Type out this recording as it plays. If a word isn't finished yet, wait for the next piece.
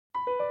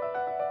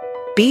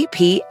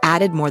BP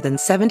added more than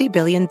 $70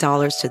 billion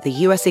to the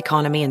U.S.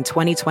 economy in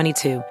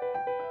 2022.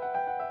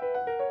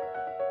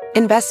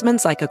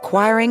 Investments like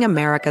acquiring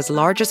America's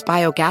largest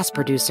biogas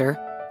producer,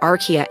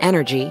 Archaea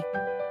Energy,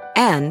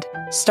 and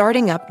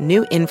starting up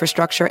new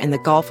infrastructure in the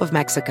Gulf of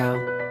Mexico.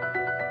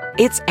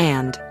 It's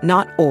and,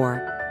 not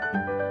or.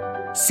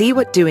 See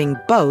what doing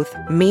both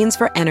means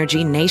for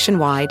energy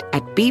nationwide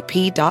at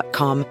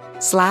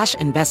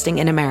bp.com/investing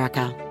in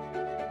America.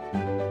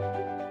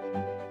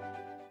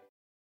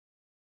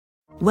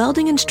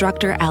 Welding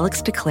instructor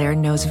Alex DeClaire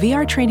knows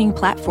VR training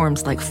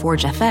platforms like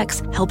Forge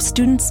FX help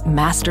students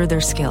master their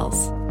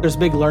skills. There's a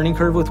big learning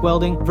curve with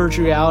welding.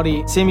 Virtual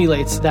reality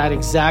simulates that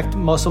exact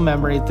muscle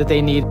memory that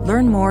they need.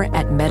 Learn more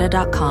at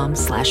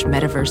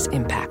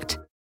meta.com/metaverseimpact.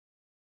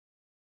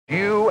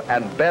 You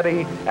and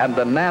Betty and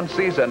the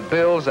Nancys and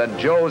Bills and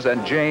Joes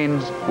and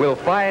Janes will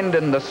find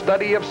in the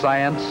study of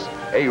science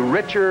a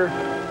richer,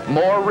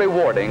 more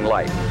rewarding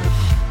life.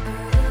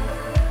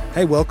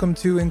 Hey, welcome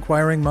to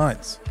Inquiring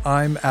Minds.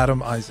 I'm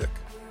Adam Isaac.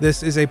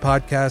 This is a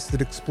podcast that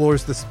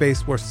explores the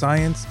space where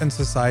science and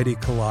society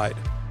collide.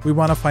 We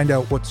want to find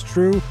out what's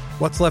true,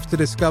 what's left to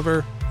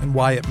discover, and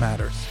why it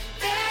matters.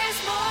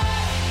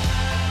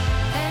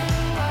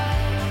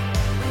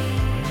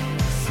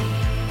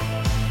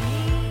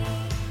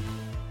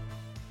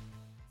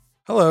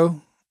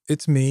 Hello,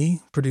 it's me,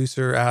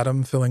 producer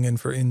Adam, filling in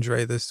for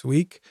Indre this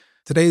week.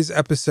 Today's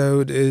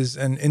episode is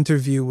an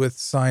interview with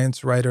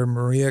science writer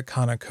Maria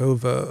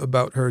Konnikova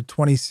about her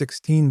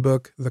 2016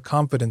 book, The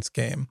Confidence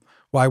Game,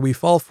 Why We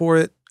Fall for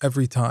It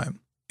Every Time.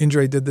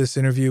 Indre did this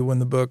interview when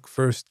the book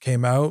first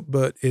came out,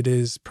 but it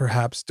is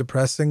perhaps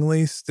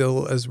depressingly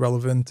still as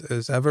relevant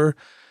as ever.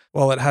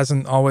 While it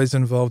hasn't always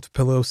involved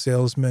pillow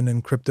salesmen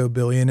and crypto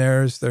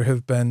billionaires, there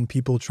have been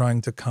people trying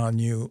to con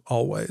you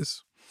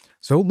always.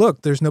 So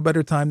look, there's no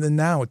better time than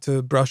now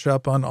to brush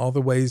up on all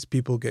the ways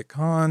people get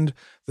conned,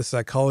 the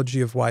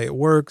psychology of why it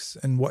works,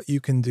 and what you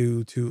can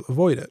do to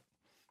avoid it.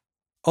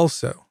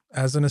 Also,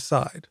 as an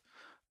aside,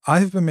 I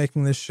have been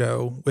making this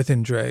show with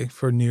Indre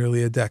for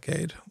nearly a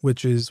decade,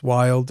 which is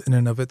wild in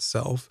and of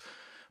itself.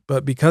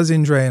 But because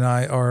Indre and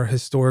I are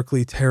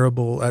historically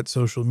terrible at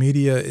social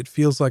media, it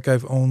feels like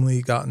I've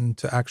only gotten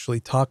to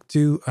actually talk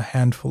to a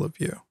handful of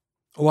you.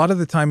 A lot of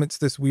the time it's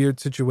this weird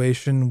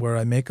situation where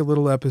I make a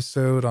little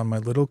episode on my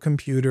little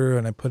computer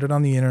and I put it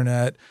on the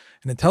internet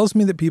and it tells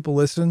me that people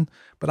listen,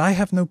 but I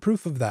have no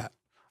proof of that.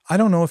 I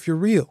don't know if you're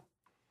real.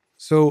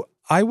 So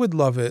I would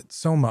love it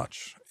so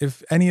much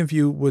if any of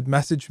you would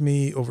message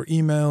me over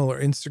email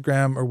or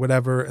Instagram or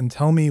whatever and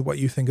tell me what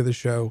you think of the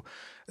show,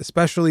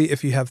 especially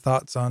if you have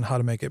thoughts on how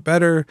to make it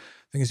better,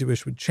 things you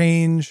wish would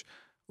change,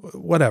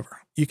 whatever.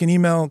 You can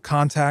email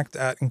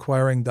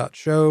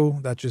contact@inquiring.show.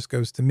 That just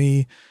goes to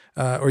me.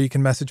 Or you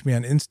can message me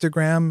on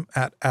Instagram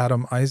at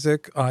Adam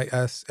Isaac,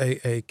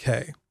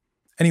 ISAAK.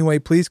 Anyway,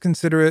 please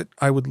consider it.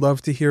 I would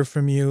love to hear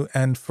from you.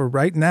 And for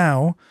right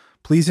now,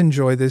 please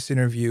enjoy this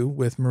interview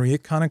with Maria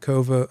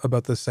Konnikova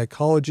about the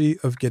psychology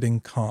of getting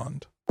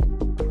conned.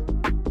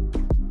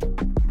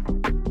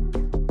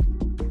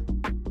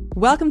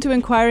 Welcome to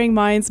Inquiring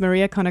Minds,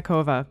 Maria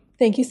Konnikova.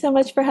 Thank you so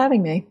much for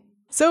having me.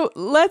 So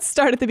let's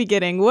start at the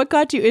beginning. What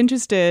got you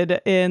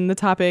interested in the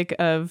topic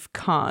of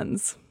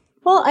cons?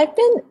 Well, I've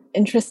been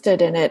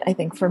interested in it, I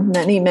think, for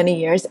many, many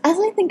years, as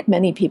I think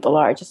many people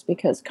are, just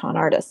because con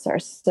artists are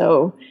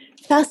so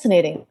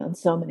fascinating on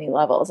so many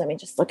levels. I mean,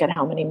 just look at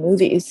how many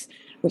movies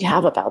we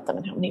have about them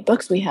and how many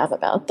books we have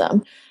about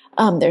them.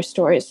 Their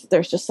stories,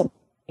 there's just something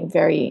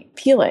very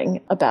appealing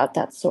about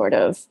that sort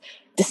of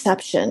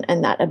deception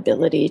and that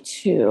ability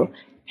to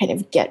kind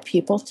of get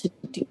people to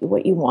do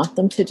what you want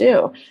them to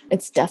do.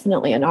 It's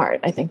definitely an art.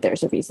 I think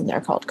there's a reason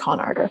they're called con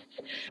artists.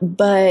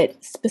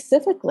 But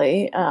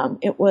specifically,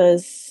 it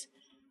was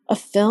a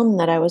film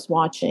that I was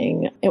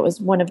watching. It was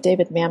one of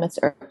David Mamet's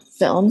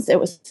films. It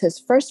was his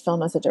first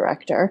film as a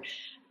director,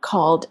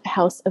 called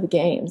House of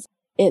Games.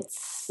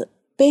 It's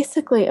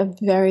basically a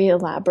very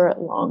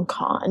elaborate long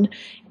con.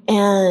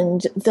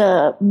 And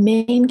the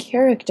main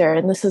character,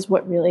 and this is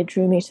what really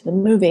drew me to the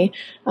movie,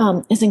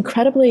 is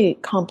incredibly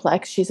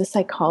complex. She's a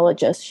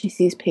psychologist. She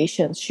sees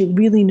patients. She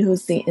really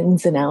knows the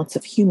ins and outs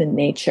of human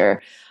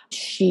nature.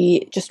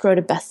 She just wrote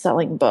a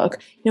best-selling book,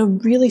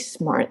 really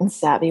smart and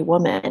savvy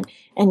woman.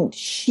 And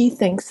she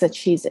thinks that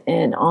she's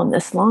in on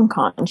this long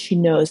con. She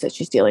knows that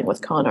she's dealing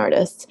with con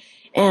artists.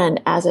 And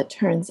as it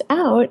turns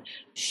out,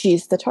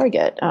 she's the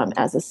target,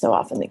 as is so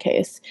often the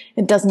case.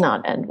 It does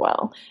not end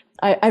well.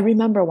 I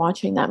remember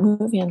watching that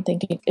movie and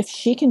thinking, if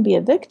she can be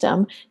a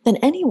victim, then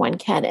anyone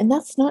can. And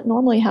that's not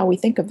normally how we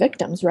think of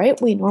victims, right?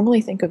 We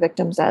normally think of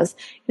victims as,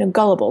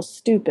 gullible,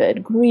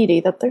 stupid, greedy,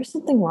 that there's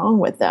something wrong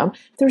with them.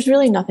 There's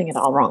really nothing at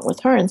all wrong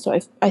with her. And so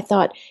I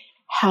thought,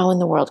 how in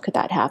the world could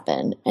that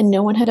happen? And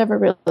no one had ever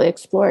really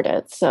explored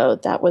it. So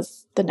that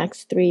was the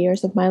next 3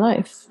 years of my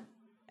life.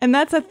 And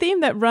that's a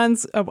theme that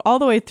runs all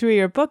the way through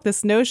your book,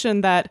 this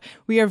notion that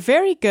we are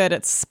very good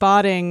at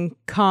spotting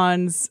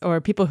cons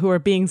or people who are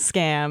being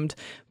scammed,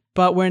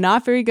 but we're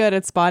not very good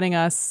at spotting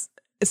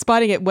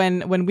it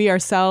when we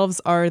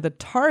ourselves are the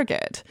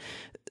target.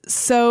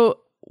 So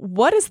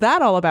what is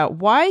that all about?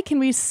 Why can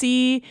we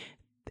see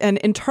and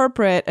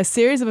interpret a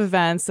series of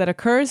events that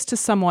occurs to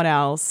someone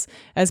else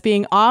as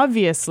being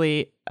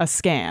obviously a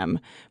scam,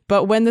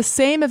 but when the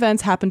same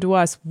events happen to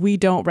us, we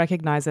don't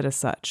recognize it as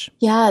such?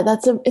 Yeah,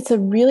 it's a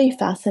really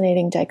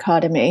fascinating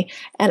dichotomy.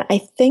 And I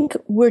think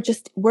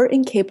we're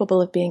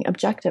incapable of being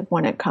objective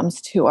when it comes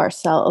to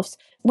ourselves.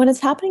 When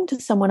it's happening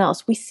to someone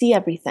else, we see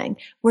everything.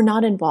 We're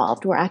not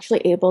involved. We're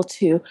actually able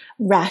to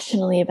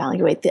rationally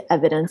evaluate the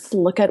evidence,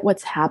 look at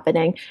what's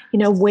happening,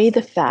 weigh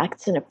the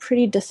facts in a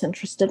pretty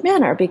disinterested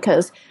manner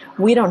because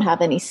we don't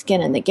have any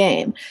skin in the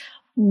game.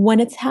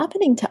 When it's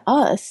happening to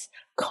us,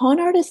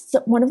 con artists,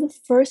 one of the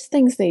first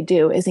things they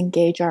do is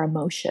engage our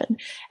emotion.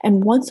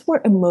 And once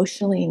we're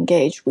emotionally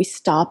engaged, we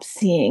stop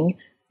seeing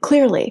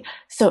clearly.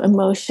 So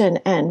emotion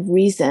and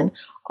reason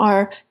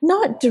are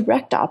not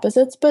direct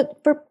opposites, but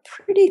we're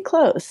pretty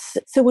close.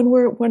 So when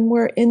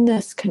we're in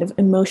this kind of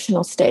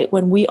emotional state,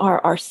 when we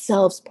are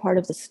ourselves part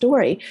of the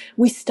story,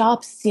 we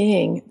stop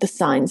seeing the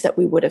signs that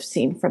we would have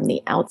seen from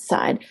the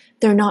outside.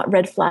 They're not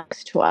red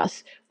flags to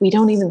us. We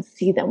don't even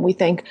see them. We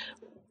think,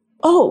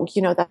 oh,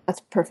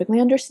 that's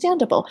perfectly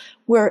understandable.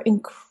 We're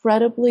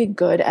incredibly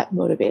good at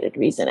motivated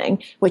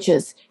reasoning, which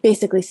is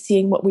basically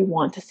seeing what we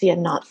want to see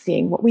and not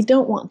seeing what we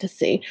don't want to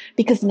see.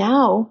 Because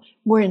now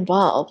we're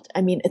involved.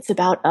 I mean, it's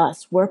about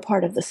us. We're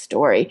part of the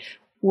story.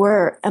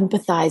 We're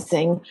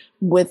empathizing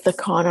with the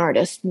con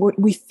artist.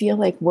 We feel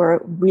like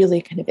we're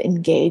really kind of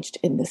engaged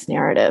in this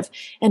narrative.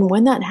 And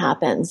when that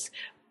happens,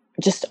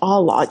 just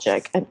all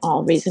logic and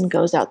all reason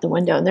goes out the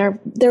window. And there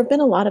have been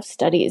a lot of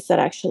studies that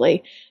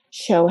actually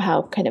show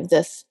how kind of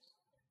this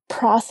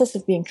process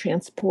of being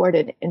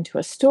transported into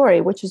a story,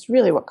 which is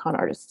really what con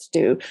artists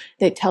do.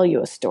 They tell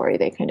you a story.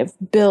 They kind of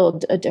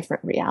build a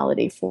different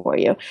reality for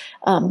you.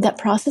 That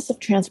process of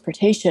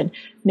transportation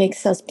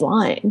makes us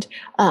blind.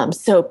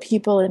 So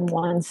people in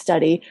one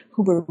study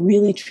who were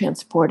really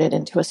transported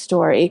into a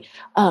story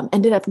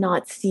ended up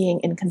not seeing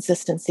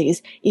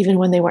inconsistencies even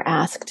when they were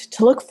asked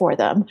to look for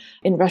them.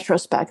 In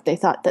retrospect, they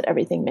thought that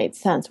everything made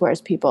sense,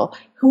 whereas people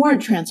who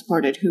weren't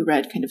transported, who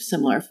read kind of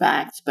similar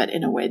facts, but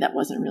in a way that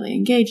wasn't really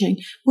engaging,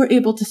 were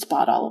able to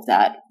spot all of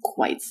that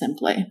quite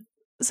simply.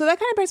 So that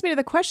kind of brings me to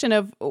the question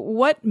of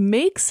what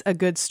makes a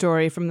good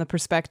story from the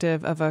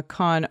perspective of a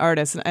con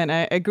artist. And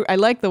I agree, I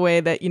like the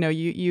way that,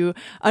 you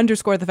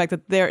underscore the fact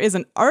that there is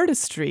an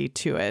artistry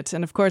to it.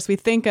 And of course, we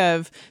think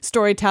of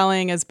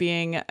storytelling as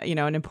being,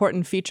 an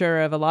important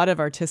feature of a lot of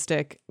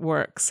artistic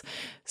works.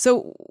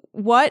 So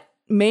what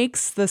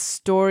makes the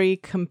story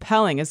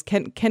compelling?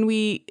 Can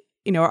we,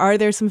 are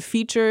there some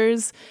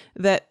features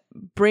that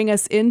bring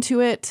us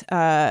into it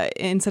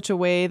in such a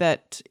way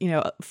that,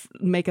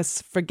 make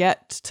us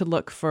forget to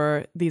look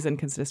for these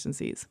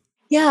inconsistencies?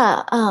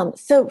 Yeah.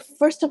 So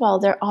first of all,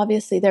 they're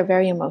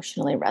very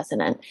emotionally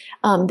resonant.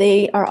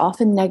 They are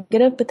often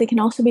negative, but they can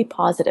also be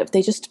positive.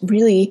 They just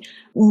really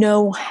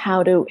know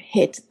how to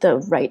hit the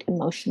right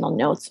emotional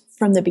notes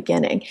from the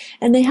beginning.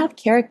 And they have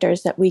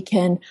characters that we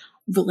can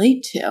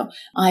relate to,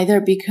 either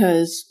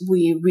because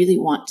we really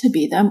want to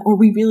be them or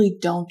we really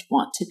don't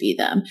want to be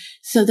them.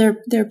 So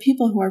they're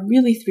people who are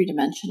really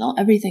three-dimensional.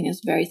 Everything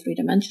is very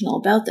three-dimensional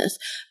about this.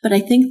 But I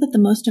think that the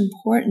most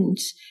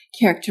important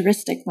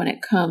characteristic when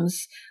it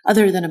comes,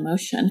 other than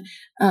emotion,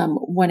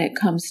 when it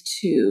comes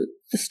to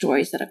the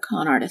stories that a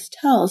con artist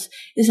tells,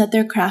 is that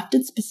they're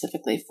crafted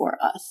specifically for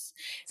us.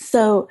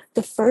 So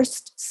the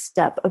first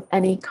step of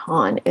any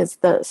con is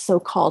the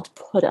so-called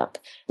put-up.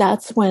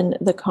 That's when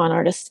the con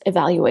artist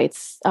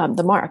evaluates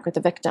the mark or the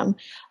victim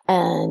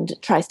and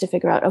tries to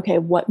figure out, okay,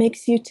 what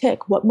makes you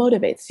tick? What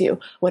motivates you?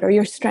 What are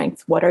your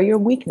strengths? What are your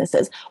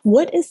weaknesses?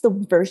 What is the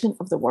version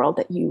of the world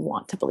that you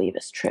want to believe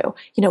is true?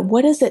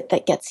 What is it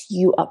that gets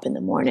you up in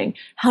the morning?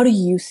 How do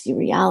you see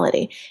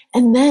reality?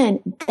 And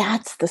then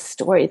that's the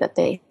story that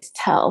they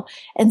tell.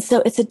 And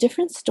so it's a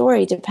different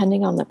story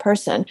depending on the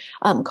person.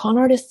 Con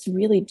artists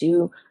really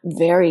do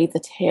vary the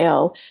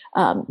tale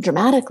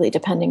dramatically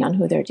depending on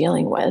who they're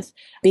dealing with,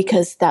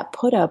 because that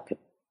put up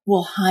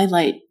will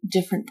highlight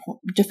different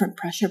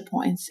pressure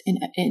points in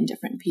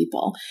different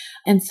people.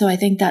 And so I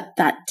think that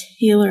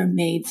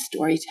tailor-made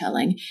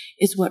storytelling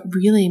is what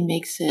really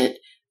makes it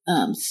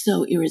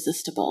so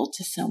irresistible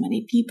to so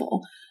many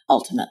people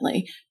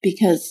ultimately,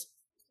 because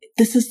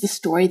this is the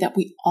story that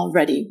we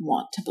already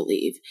want to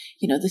believe.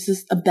 This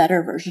is a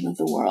better version of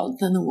the world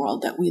than the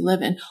world that we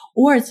live in,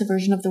 or it's a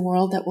version of the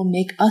world that will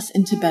make us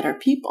into better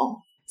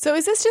people. So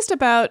is this just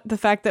about the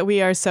fact that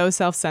we are so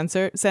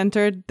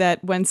self-centered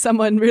that when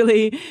someone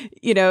really,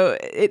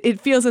 it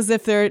feels as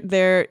if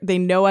they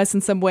know us in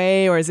some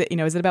way, or is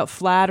it about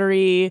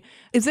flattery?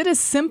 Is it as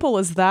simple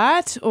as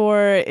that,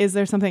 or is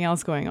there something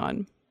else going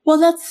on? Well,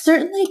 that's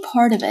certainly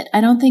part of it. I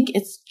don't think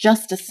it's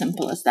just as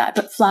simple as that,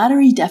 but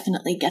flattery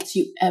definitely gets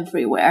you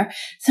everywhere.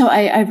 So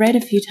I read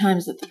a few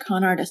times that the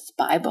con artist's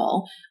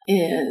Bible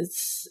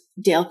is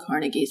Dale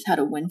Carnegie's How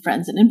to Win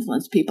Friends and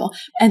Influence People.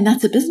 And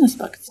that's a business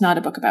book. It's not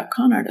a book about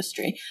con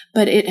artistry,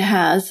 but it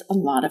has a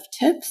lot of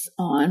tips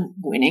on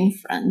winning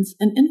friends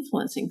and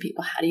influencing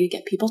people. How do you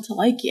get people to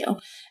like you?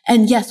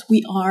 And yes,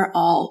 we are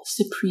all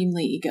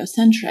supremely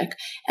egocentric,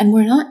 and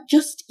we're not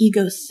just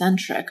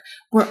egocentric.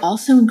 We're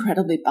also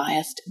incredibly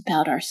biased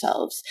about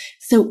ourselves.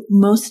 So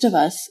most of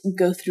us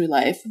go through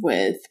life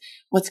with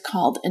what's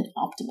called an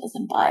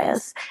optimism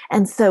bias.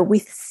 And so we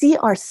see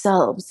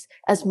ourselves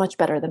as much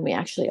better than we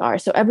actually are.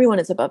 So everyone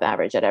is above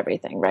average at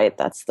everything, right?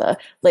 That's the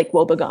Lake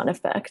Wobegon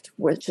effect,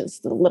 which is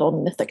the little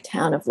mythic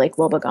town of Lake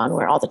Wobegon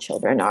where all the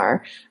children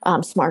are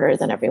smarter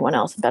than everyone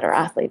else, better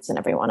athletes than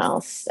everyone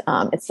else,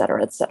 et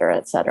cetera, et cetera,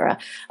 et cetera.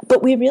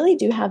 But we really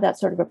do have that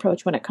sort of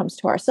approach when it comes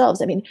to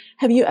ourselves. I mean,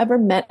 have you ever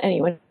met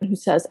anyone who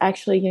says,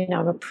 actually,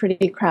 I'm a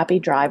pretty crappy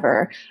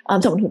driver,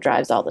 someone who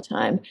drives all the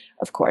time,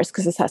 of course,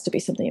 because this has to be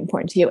something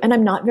important to you. And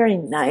I'm not very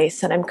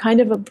nice, and I'm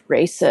kind of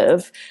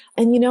abrasive.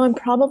 And, I'm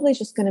probably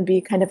just going to be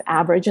kind of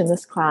average in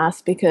this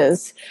class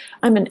because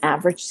I'm an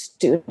average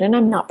student.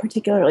 I'm not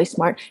particularly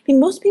smart. I mean,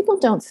 most people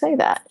don't say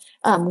that.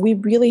 We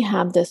really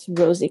have this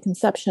rosy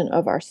conception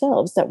of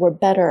ourselves that we're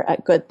better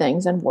at good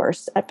things and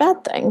worse at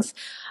bad things.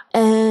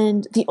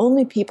 And the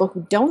only people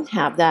who don't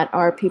have that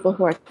are people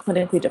who are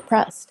clinically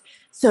depressed.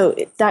 So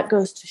that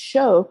goes to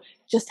show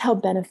just how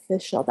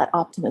beneficial that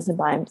optimism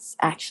bias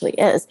actually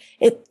is.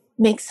 It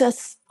makes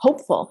us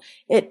hopeful.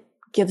 It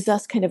gives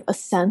us kind of a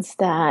sense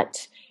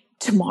that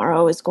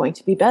tomorrow is going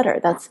to be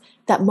better. That's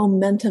that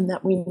momentum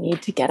that we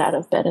need to get out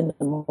of bed in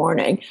the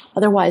morning.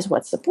 Otherwise,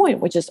 what's the point?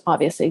 Which is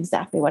obviously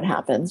exactly what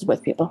happens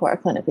with people who are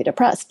clinically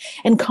depressed.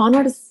 And con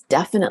artists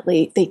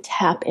definitely, they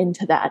tap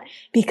into that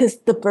because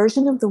the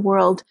version of the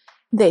world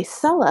they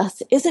sell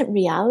us isn't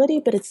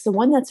reality, but it's the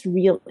one that's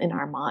real in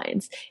our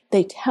minds.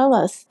 They tell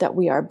us that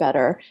we are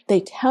better. They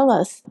tell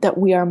us that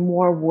we are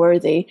more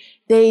worthy.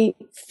 They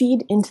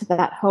feed into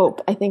that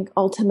hope. I think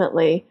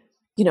ultimately,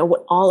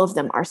 what all of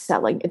them are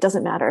selling. It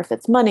doesn't matter if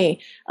it's money.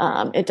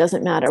 It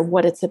doesn't matter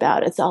what it's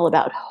about. It's all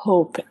about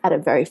hope at a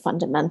very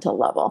fundamental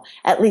level,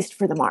 at least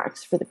for the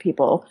marks, for the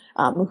people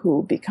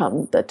who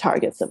become the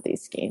targets of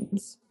these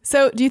schemes.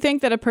 So do you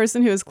think that a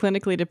person who is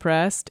clinically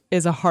depressed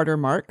is a harder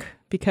mark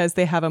because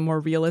they have a more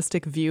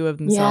realistic view of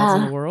themselves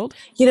in the world?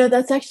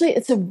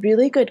 It's a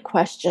really good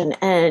question.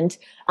 And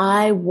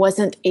I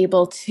wasn't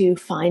able to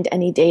find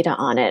any data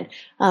on it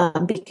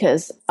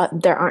because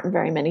there aren't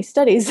very many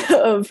studies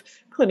of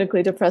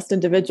clinically depressed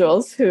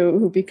individuals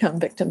who become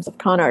victims of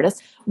con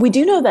artists. We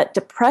do know that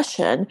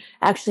depression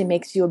actually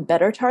makes you a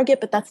better target,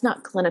 but that's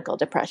not clinical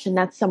depression.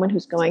 That's someone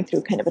who's going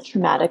through kind of a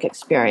traumatic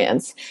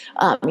experience,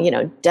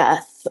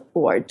 death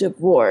or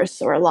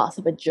divorce or a loss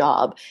of a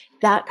job.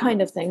 That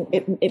kind of thing,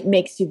 it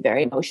makes you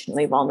very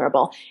emotionally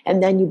vulnerable.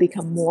 And then you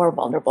become more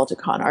vulnerable to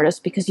con artists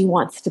because you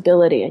want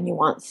stability and you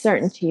want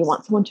certainty. You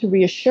want someone to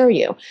reassure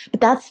you.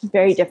 But that's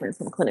very different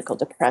from clinical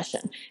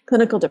depression.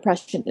 Clinical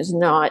depression is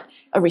not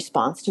a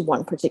response to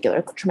one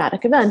particular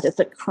traumatic event. It's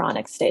a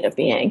chronic state of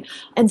being.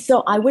 And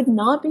so I would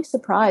not be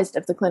surprised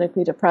if the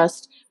clinically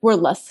depressed were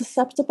less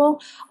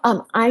susceptible.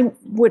 I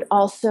would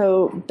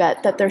also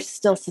bet that they're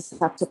still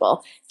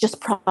susceptible, just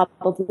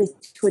probably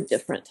to a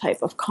different type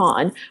of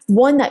con.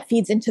 One that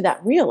feeds into that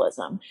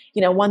realism,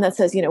 one that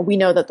says, we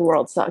know that the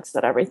world sucks,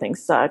 that everything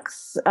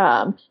sucks.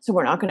 So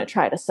we're not going to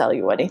try to sell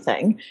you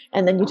anything.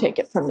 And then you take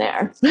it from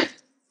there.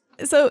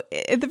 So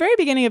at the very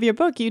beginning of your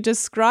book, you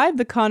describe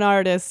the con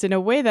artist in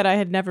a way that I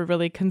had never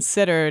really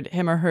considered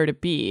him or her to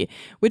be,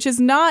 which is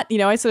not,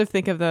 I sort of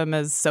think of them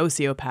as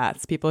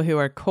sociopaths, people who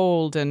are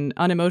cold and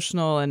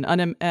unemotional and,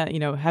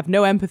 have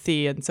no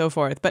empathy and so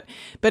forth. But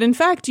in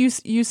fact,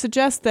 you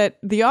suggest that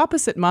the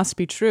opposite must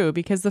be true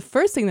because the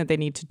first thing that they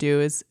need to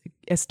do is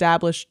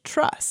establish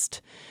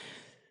trust.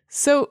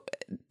 So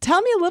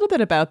tell me a little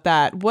bit about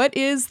that. What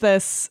is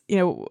this,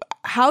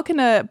 how can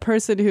a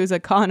person who's a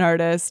con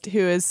artist who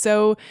is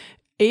so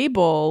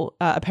able,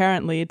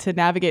 apparently, to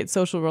navigate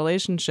social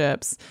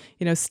relationships,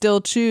 still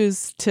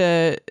choose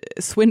to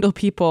swindle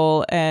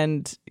people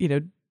and,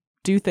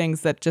 do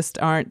things that just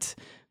aren't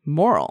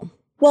moral?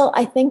 Well,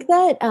 I think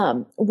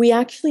that we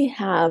actually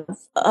have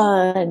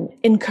an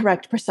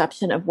incorrect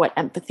perception of what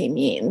empathy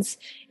means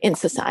in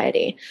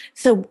society.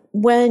 So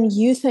when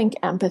you think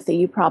empathy,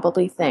 you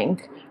probably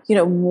think,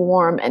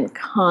 warm and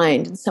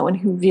kind and someone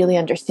who really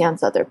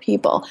understands other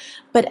people.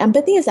 But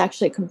empathy is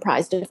actually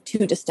comprised of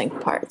two distinct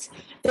parts.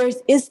 There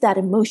is that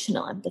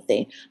emotional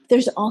empathy.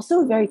 There's also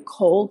a very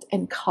cold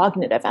and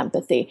cognitive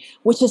empathy,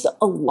 which is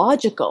a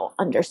logical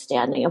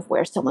understanding of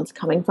where someone's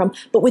coming from,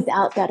 but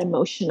without that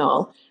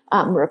emotional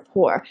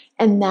rapport.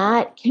 And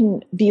that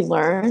can be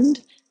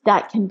learned.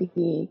 That can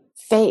be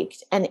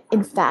faked. And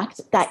in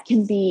fact, that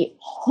can be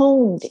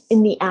honed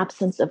in the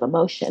absence of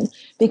emotion,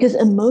 because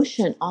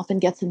emotion often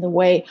gets in the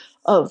way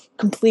of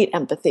complete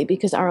empathy,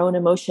 because our own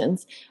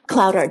emotions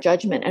cloud our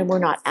judgment and we're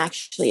not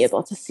actually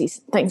able to see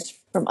things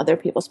from other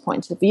people's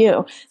points of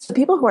view. So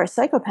people who are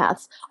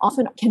psychopaths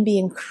often can be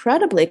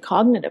incredibly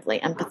cognitively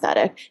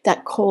empathetic,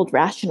 that cold,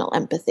 rational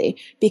empathy,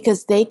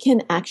 because they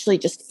can actually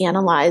just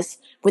analyze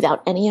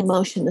without any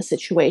emotion the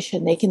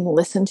situation. They can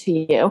listen to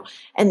you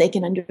and they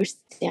can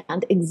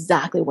understand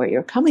exactly where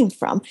you're coming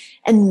from.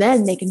 And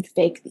then they can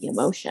fake the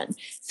emotion.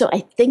 So I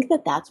think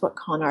that that's what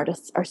con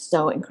artists are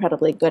so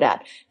incredibly good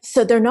at.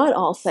 So they're not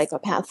all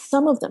psychopaths.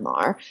 Some of them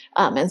are.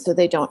 And so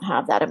they don't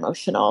have that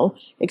emotional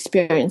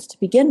experience to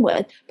begin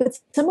with. But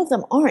some of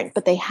them aren't,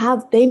 but they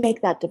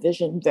make that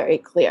division very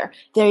clear.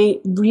 They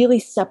really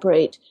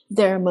separate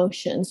their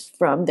emotions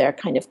from their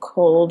kind of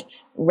cold,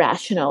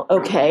 rational,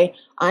 okay,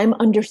 I'm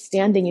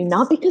understanding you,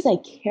 not because I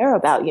care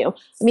about you.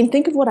 I mean,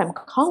 think of what I'm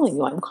calling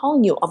you. I'm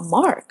calling you a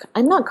mark.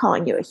 I'm not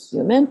calling you a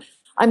human.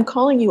 I'm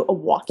calling you a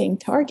walking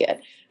target.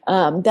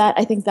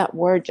 I think that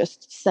word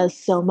just says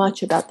so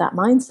much about that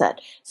mindset.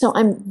 So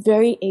I'm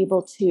very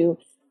able to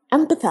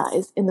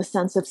empathize in the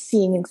sense of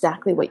seeing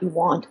exactly what you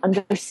want,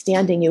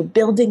 understanding you,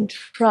 building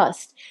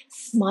trust,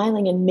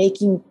 smiling and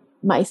making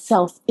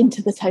myself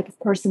into the type of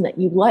person that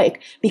you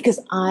like, because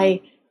I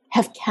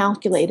have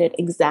calculated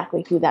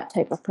exactly who that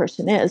type of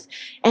person is.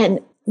 And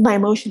my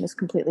emotion is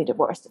completely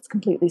divorced. It's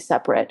completely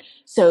separate.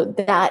 So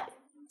that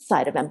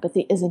side of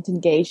empathy isn't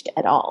engaged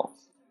at all.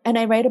 And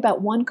I write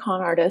about one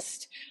con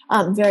artist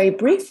very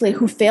briefly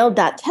who failed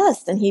that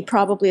test, and he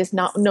probably is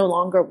no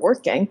longer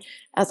working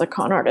as a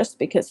con artist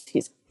because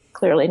he's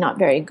clearly not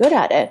very good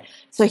at it.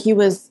 So he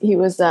was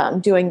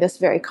doing this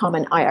very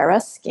common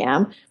IRS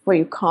scam where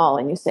you call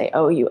and you say,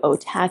 oh, you owe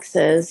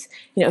taxes.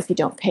 You know, if you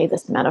don't pay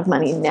this amount of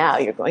money now,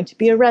 you're going to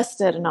be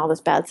arrested and all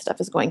this bad stuff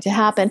is going to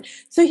happen.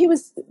 So he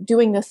was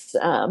doing this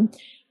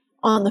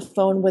on the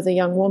phone with a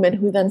young woman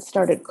who then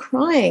started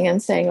crying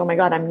and saying, oh my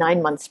God, I'm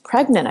 9 months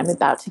pregnant. I'm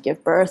about to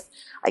give birth.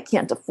 I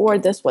can't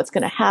afford this. What's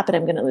going to happen?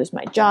 I'm going to lose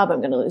my job.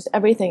 I'm going to lose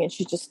everything. And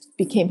she just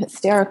became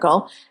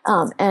hysterical.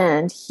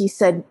 And he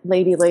said,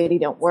 lady,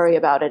 don't worry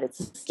about it. It's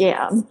a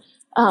scam.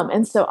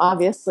 And so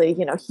obviously,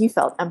 you know, he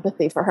felt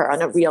empathy for her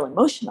on a real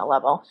emotional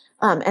level.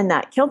 And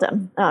that killed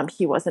him.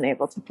 He wasn't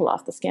able to pull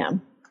off the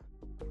scam.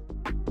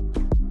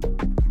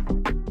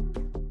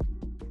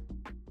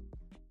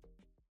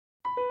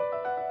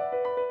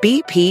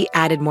 BP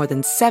added more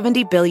than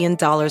 $70 billion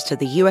to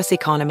the U.S.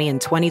 economy in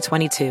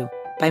 2022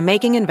 by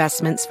making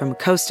investments from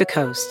coast to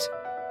coast.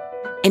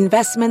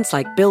 Investments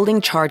like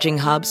building charging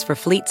hubs for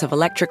fleets of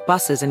electric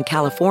buses in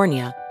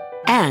California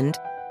and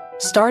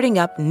starting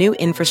up new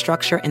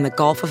infrastructure in the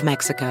Gulf of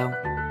Mexico.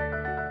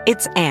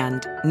 It's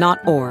and,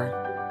 not or.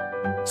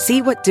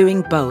 See what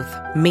doing both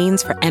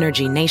means for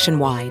energy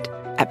nationwide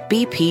at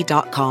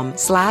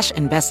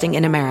bp.com/investing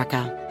in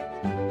America.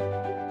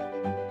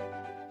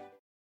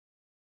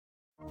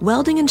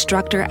 Welding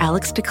instructor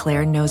Alex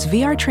DeClaire knows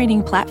VR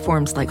training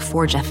platforms like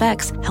Forge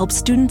FX help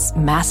students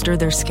master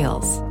their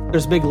skills.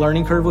 There's a big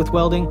learning curve with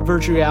welding.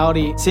 Virtual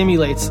reality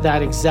simulates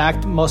that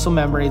exact muscle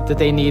memory that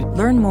they need.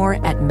 Learn more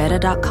at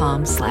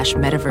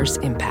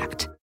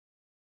meta.com/metaverseimpact.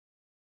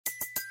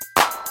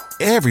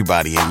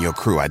 Everybody in your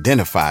crew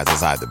identifies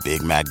as either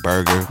Big Mac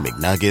Burger,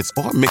 McNuggets,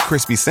 or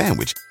McCrispy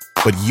Sandwich.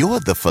 But you're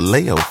the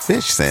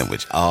Filet-O-Fish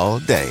Sandwich all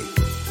day.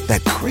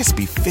 That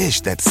crispy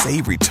fish, that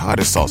savory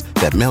tartar sauce,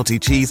 that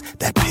melty cheese,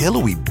 that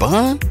pillowy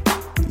bun.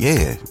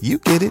 Yeah, you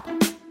get it.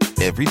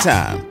 Every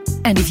time.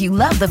 And if you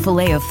love the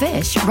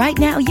Filet-O-Fish, right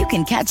now you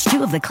can catch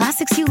two of the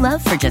classics you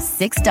love for just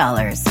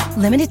 $6.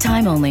 Limited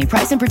time only.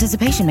 Price and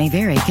participation may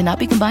vary. Cannot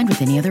be combined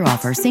with any other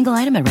offer. Single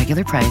item at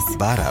regular price.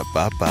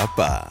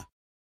 Ba-da-ba-ba-ba.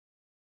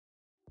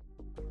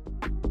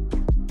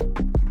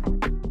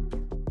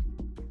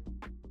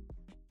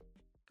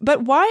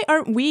 But why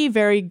aren't we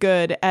very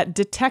good at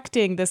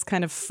detecting this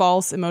kind of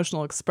false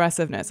emotional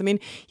expressiveness? I mean,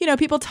 you know,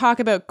 people talk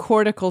about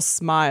cortical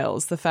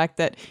smiles, the fact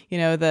that, you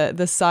know,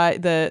 the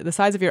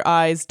sides of your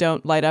eyes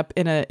don't light up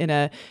in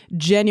a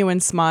genuine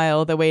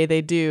smile the way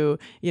they do,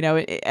 you know,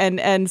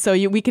 and so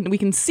we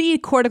can see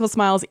cortical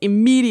smiles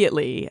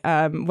immediately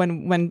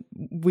when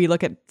we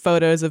look at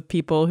photos of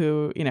people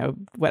who, you know,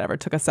 whatever,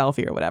 took a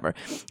selfie or whatever.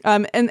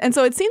 And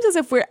so it seems as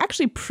if we're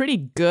actually pretty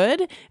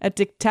good at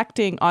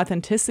detecting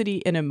authenticity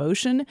in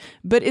emotion.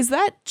 But is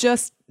that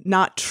just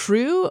not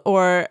true,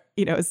 or,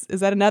 you know, is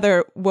that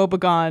another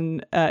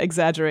woebegone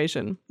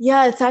exaggeration?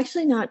 Yeah, it's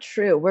actually not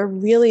true. We're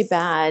really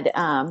bad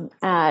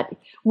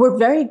we're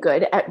very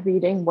good at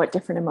reading what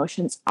different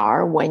emotions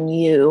are when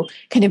you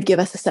kind of give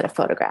us a set of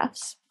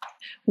photographs.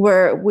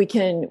 Where we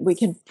can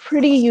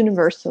pretty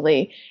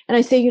universally, and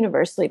I say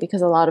universally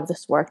because a lot of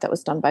this work that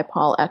was done by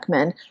Paul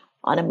Ekman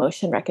on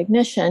emotion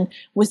recognition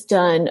was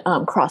done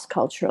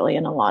cross-culturally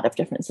in a lot of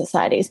different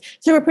societies.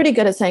 So we're pretty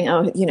good at saying,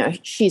 oh, you know,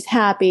 she's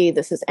happy,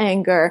 this is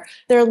anger.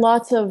 There are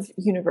lots of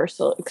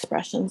universal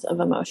expressions of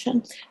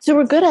emotion. So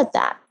we're good at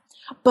that.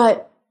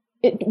 But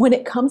when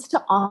it comes to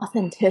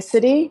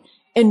authenticity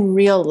in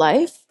real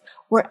life,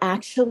 we're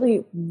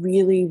actually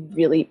really,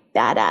 really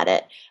bad at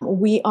it.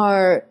 We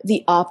are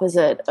the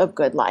opposite of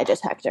good lie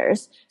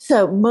detectors.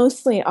 So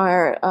mostly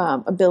our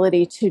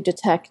ability to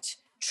detect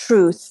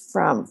truth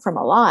from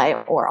a lie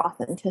or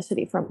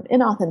authenticity from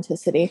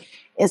inauthenticity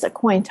is a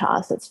coin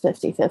toss. It's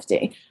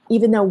 50-50,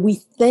 even though we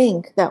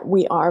think that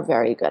we are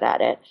very good at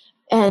it.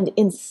 And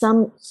in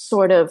some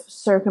sort of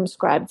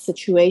circumscribed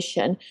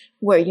situation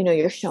where,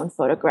 you're shown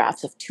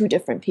photographs of two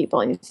different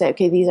people and you say,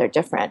 okay, these are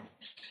different,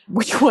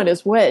 which one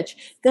is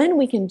which, then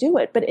we can do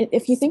it. But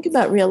if you think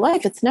about real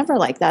life, it's never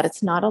like that.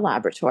 It's not a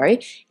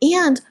laboratory.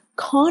 And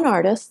con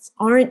artists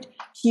aren't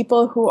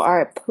people who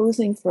are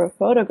posing for a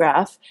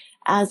photograph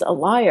as a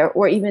liar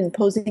or even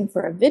posing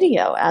for a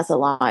video as a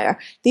liar.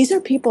 These are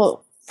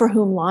people for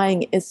whom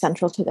lying is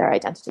central to their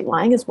identity.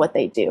 Lying is what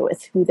they do.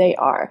 It's who they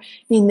are.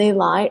 I mean, they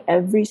lie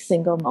every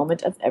single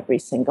moment of every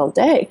single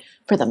day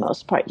for the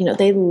most part.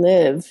 They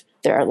live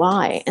their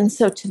lie. And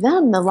so to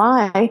them, the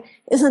lie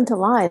isn't a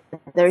lie.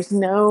 There's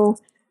no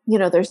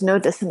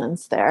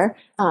dissonance there.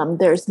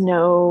 There's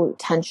no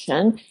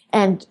tension.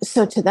 And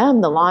so to them,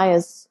 the lie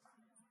is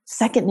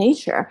second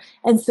nature.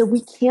 And so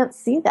we can't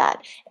see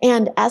that.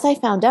 And as I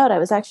found out, I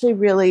was actually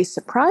really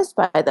surprised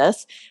by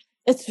this.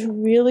 It's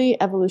really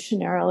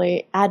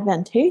evolutionarily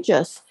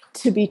advantageous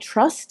to be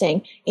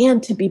trusting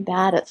and to be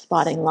bad at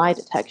spotting lie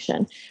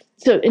detection.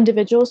 So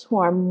individuals who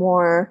are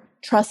more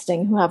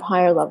trusting, who have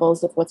higher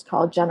levels of what's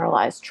called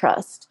generalized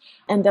trust,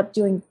 end up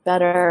doing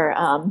better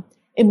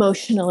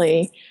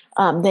emotionally.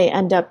 They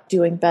end up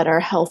doing better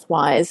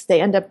health-wise.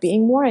 They end up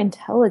being more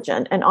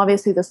intelligent. And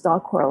obviously this is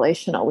all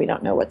correlational. We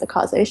don't know what the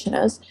causation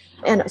is.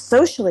 And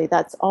socially,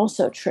 that's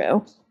also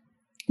true.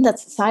 That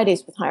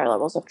societies with higher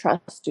levels of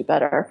trust do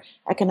better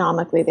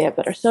economically. They have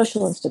better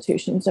social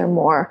institutions. They're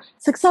more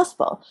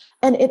successful.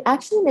 And it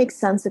actually makes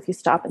sense if you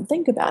stop and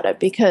think about it,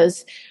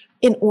 because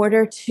in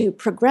order to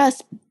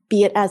progress,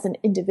 be it as an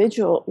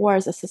individual or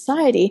as a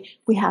society,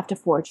 we have to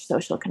forge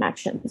social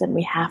connections and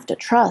we have to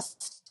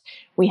trust.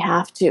 We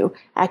have to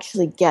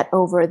actually get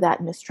over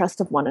that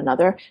mistrust of one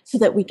another so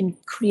that we can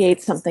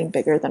create something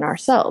bigger than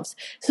ourselves.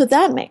 So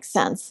that makes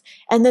sense.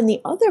 And then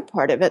the other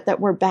part of it, that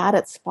we're bad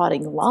at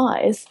spotting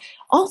lies,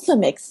 also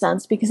makes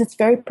sense because it's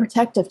very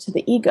protective to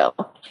the ego.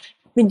 I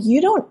mean, you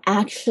don't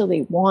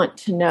actually want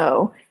to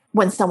know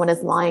when someone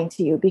is lying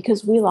to you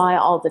because we lie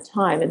all the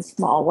time in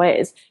small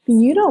ways. I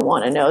mean, you don't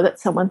want to know that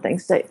someone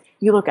thinks that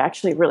you look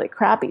actually really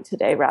crappy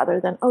today rather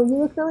than, oh, you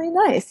look really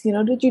nice.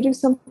 Did you do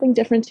something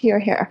different to your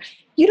hair?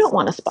 You don't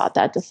want to spot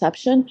that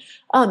deception.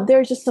 There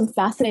are just some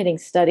fascinating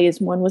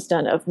studies. One was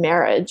done of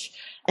marriage,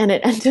 and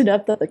it ended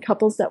up that the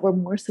couples that were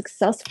more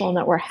successful and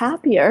that were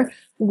happier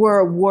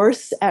were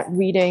worse at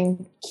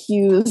reading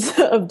cues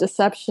of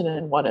deception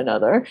in one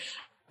another.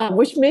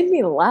 Which made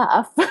me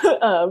laugh,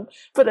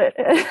 but it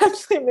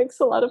actually makes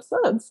a lot of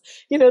sense.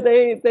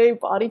 They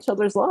bought each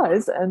other's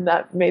lies, and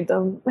that made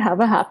them have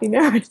a happy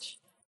marriage.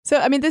 So,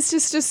 I mean, this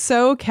is just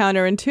so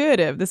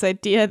counterintuitive, this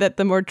idea that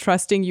the more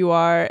trusting you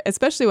are,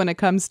 especially when it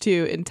comes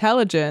to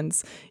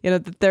intelligence,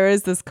 that there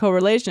is this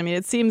correlation. I mean,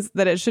 it seems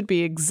that it should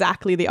be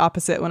exactly the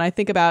opposite. When I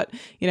think about,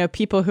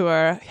 people who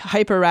are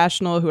hyper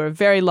rational, who are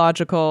very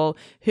logical,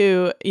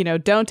 who,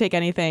 don't take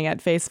anything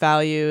at face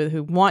value,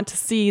 who want to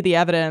see the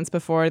evidence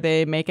before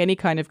they make any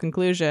kind of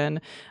conclusion,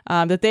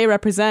 that they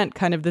represent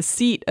kind of the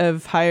seat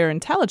of higher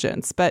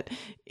intelligence. But,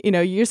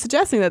 you're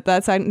suggesting that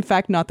that's in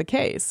fact not the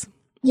case.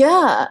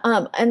 Yeah.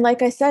 And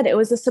like I said, it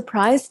was a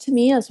surprise to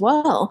me as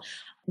well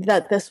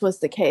that this was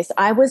the case.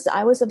 I was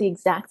of the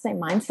exact same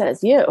mindset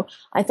as you.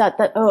 I thought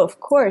that, of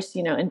course,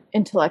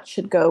 intellect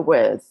should go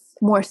with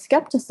more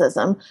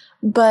skepticism.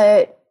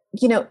 But,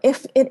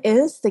 if it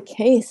is the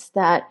case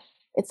that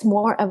it's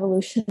more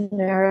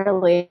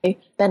evolutionarily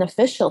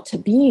beneficial to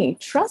be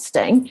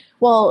trusting,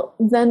 well,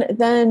 then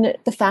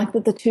the fact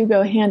that the two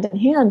go hand in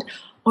hand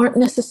aren't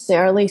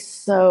necessarily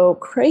so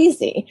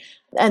crazy.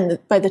 And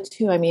by the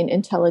two, I mean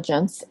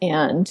intelligence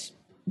and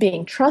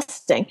being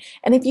trusting.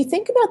 And if you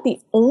think about the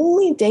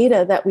only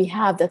data that we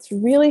have that's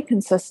really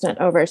consistent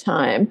over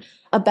time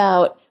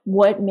about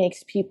what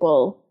makes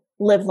people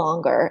live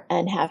longer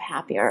and have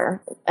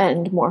happier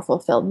and more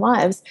fulfilled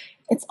lives,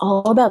 it's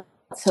all about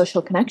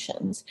social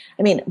connections.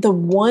 I mean, the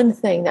one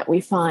thing that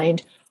we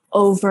find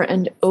over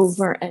and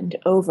over and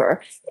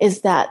over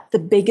is that the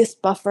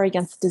biggest buffer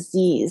against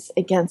disease,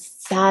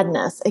 against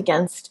sadness,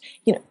 against,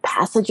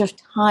 passage of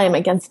time,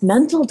 against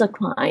mental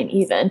decline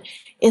even,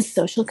 is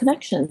social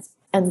connections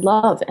and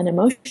love and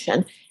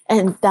emotion.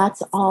 And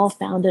that's all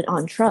founded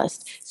on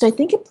trust. So I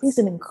think it plays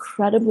an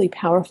incredibly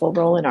powerful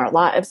role in our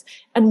lives,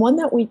 and one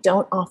that we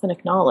don't often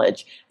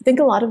acknowledge. I think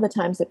a lot of the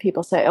times that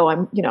people say, oh,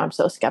 I'm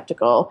so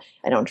skeptical,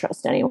 I don't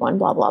trust anyone,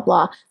 blah, blah,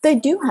 blah. They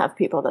do have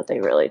people that they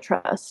really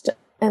trust.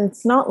 And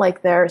it's not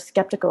like they're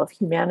skeptical of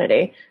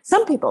humanity.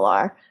 Some people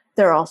are.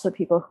 There are also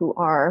people who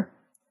are,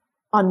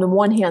 on the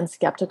one hand,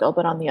 skeptical,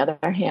 but on the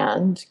other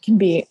hand, can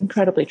be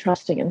incredibly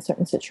trusting in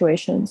certain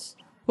situations.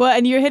 Well,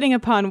 and you're hitting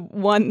upon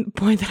one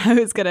point that I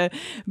was going to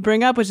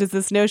bring up, which is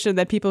this notion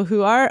that people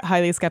who are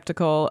highly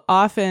skeptical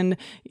often,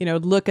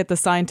 look at the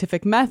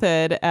scientific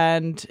method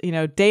and,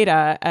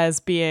 data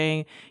as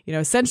being,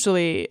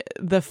 essentially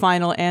the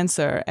final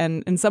answer.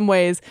 And in some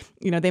ways,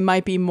 they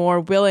might be more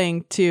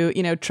willing to,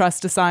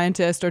 trust a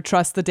scientist or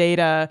trust the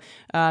data,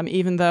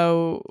 even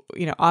though,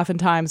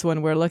 oftentimes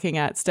when we're looking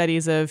at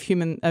studies of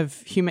human,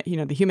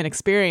 the human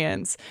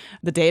experience,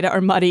 the data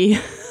are muddy,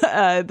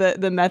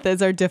 the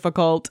methods are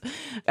difficult.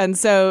 And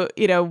so,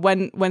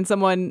 when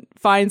someone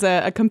finds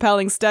a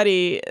compelling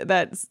study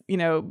that's,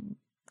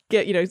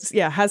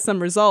 has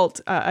some result,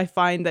 I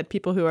find that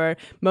people who are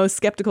most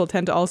skeptical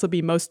tend to also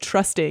be most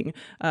trusting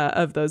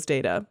of those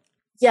data.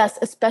 Yes,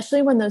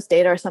 especially when those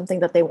data are something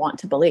that they want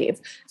to believe.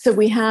 So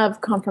we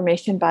have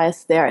confirmation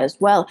bias there as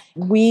well.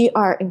 We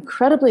are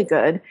incredibly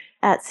good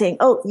at saying,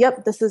 oh,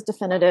 yep, this is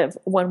definitive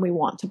when we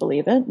want to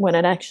believe it, when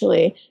it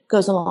actually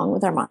goes along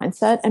with our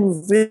mindset,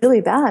 and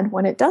really bad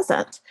when it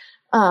doesn't.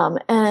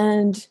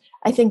 And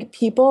I think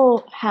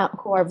people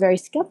who are very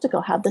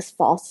skeptical have this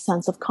false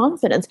sense of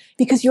confidence,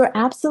 because you're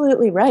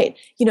absolutely right.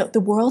 The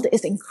world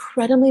is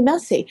incredibly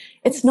messy.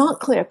 It's not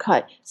clear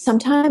cut.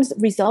 Sometimes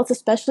results,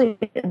 especially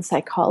in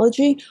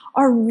psychology,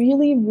 are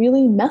really,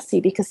 really messy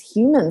because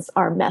humans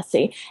are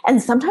messy.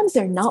 And sometimes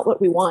they're not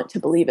what we want to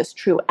believe is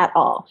true at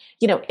all.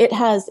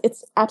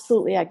 It's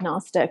absolutely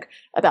agnostic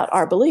about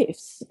our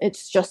beliefs.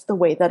 It's just the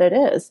way that it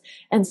is.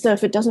 And so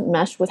if it doesn't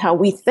mesh with how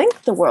we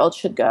think the world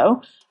should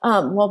go,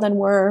 well, then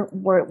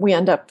we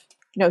end up,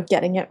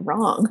 getting it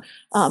wrong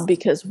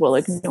because we'll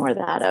ignore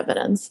that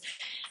evidence.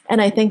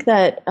 And I think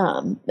that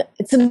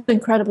it's an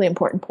incredibly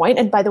important point.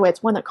 And by the way,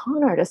 it's one that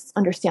con artists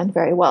understand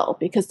very well,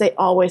 because they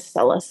always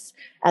sell us,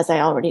 as I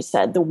already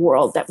said, the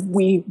world that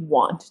we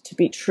want to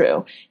be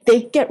true.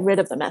 They get rid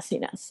of the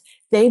messiness.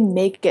 They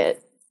make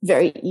it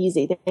very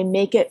easy. They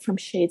make it from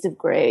shades of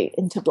gray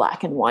into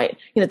black and white.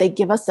 They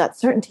give us that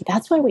certainty.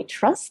 That's why we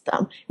trust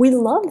them. We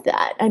love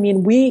that. I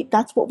mean,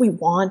 that's what we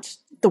want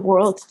the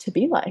world to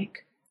be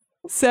like.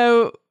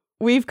 So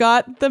we've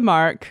got the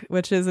mark,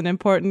 which is an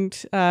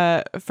important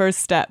first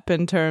step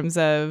in terms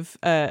of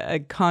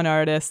a con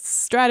artist's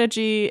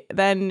strategy.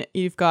 Then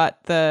you've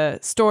got the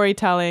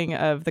storytelling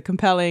of the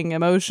compelling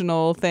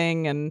emotional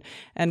thing.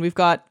 And we've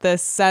got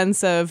this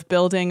sense of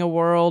building a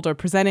world or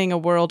presenting a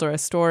world or a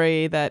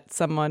story that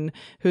someone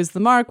who's the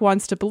mark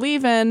wants to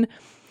believe in.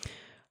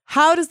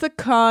 How does the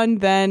con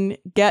then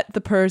get the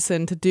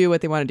person to do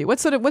what they want to do?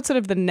 What's sort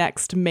of the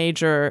next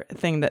major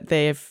thing that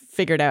they've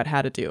figured out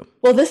how to do?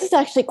 Well, this is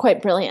actually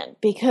quite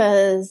brilliant,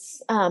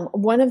 because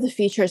one of the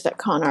features that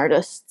con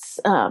artists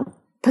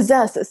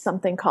possess is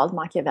something called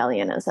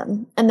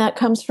Machiavellianism. And that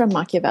comes from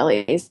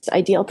Machiavelli's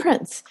Ideal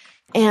Prince.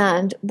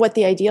 And what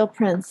the Ideal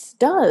Prince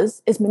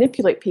does is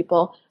manipulate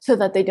people so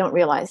that they don't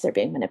realize they're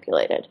being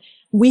manipulated.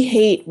 We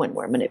hate when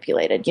we're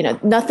manipulated.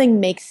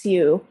 Nothing makes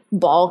you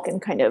balk and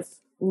kind of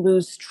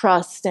lose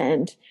trust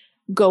and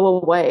go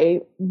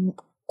away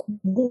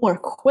more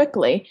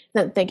quickly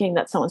than thinking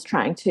that someone's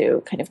trying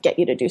to kind of get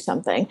you to do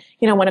something.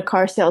 When a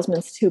car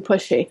salesman's too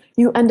pushy,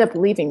 you end up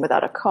leaving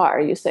without a car.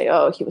 You say,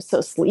 oh, he was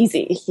so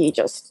sleazy, he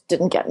just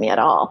didn't get me at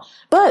all.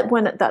 But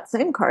when that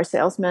same car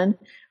salesman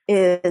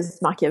is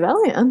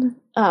Machiavellian,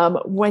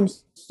 when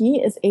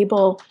he is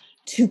able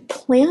to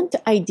plant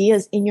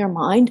ideas in your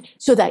mind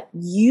so that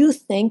you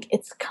think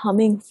it's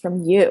coming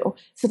from you,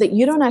 so that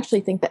you don't actually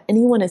think that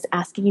anyone is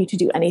asking you to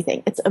do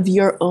anything. It's of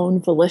your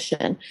own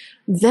volition.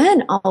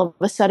 Then all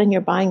of a sudden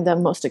you're buying the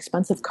most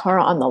expensive car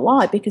on the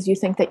lot because you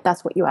think that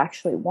that's what you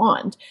actually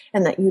want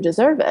and that you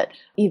deserve it,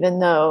 even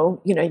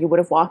though, you would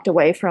have walked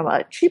away from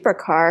a cheaper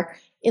car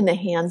in the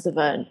hands of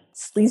a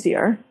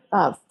sleazier,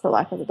 for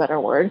lack of a better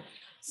word,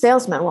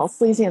 salesman. Well,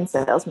 sleazy and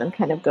salesman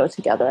kind of go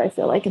together, I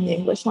feel like, in the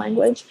English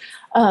language.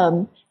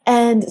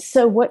 And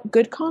so what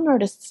good con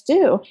artists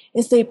do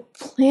is they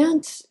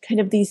plant kind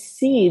of these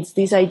seeds,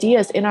 these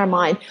ideas in our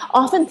mind,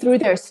 often through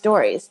their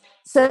stories.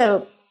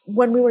 So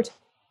when we were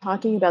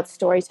talking about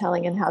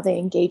storytelling and how they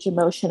engage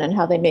emotion and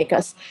how they make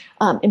us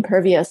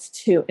impervious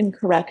to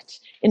incorrect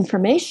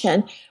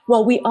information,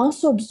 well, we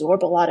also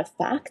absorb a lot of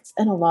facts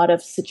and a lot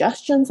of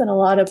suggestions and a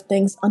lot of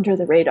things under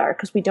the radar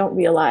because we don't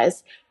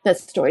realize that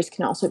stories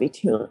can also be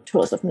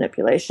tools of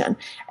manipulation.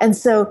 And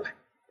so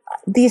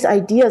these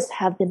ideas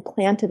have been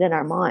planted in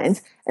our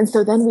minds. And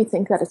so then we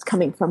think that it's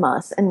coming from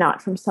us and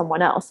not from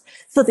someone else.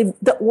 So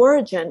the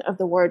origin of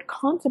the word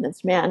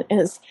confidence man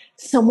is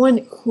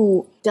someone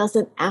who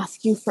doesn't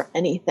ask you for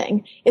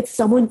anything. It's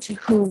someone to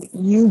whom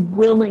you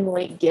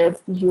willingly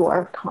give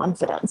your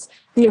confidence.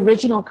 The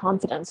original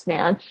confidence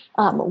man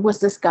was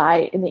this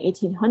guy in the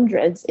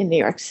 1800s in New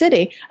York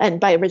City. And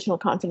by original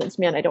confidence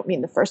man, I don't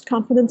mean the first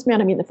confidence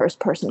man. I mean the first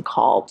person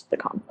called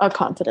a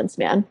confidence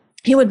man.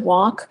 He would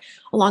walk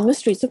along the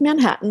streets of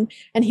Manhattan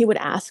and he would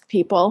ask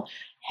people,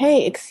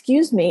 hey,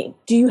 excuse me,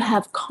 do you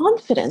have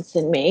confidence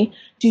in me?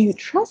 Do you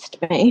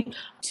trust me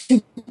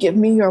to give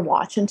me your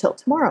watch until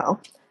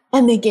tomorrow?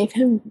 And they gave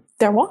him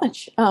their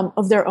watch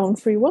of their own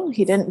free will.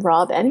 He didn't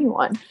rob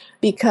anyone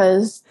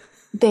because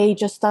they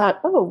just thought,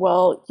 oh,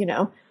 well,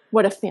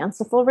 what a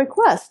fanciful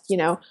request.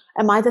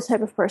 Am I the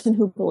type of person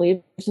who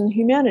believes in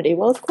humanity?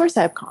 Well, of course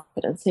I have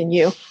confidence in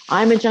you.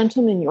 I'm a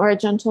gentleman. You're a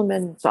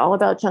gentleman. It's all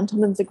about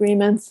gentlemen's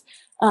agreements.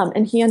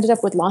 And he ended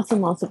up with lots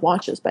and lots of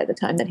watches by the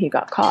time that he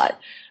got caught.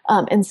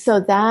 And so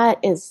that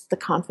is the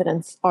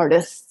confidence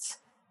artist's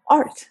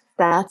art.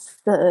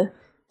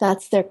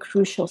 That's their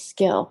crucial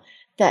skill,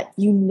 that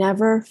you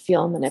never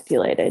feel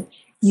manipulated.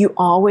 You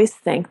always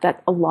think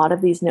that a lot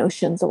of these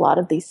notions, a lot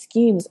of these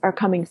schemes are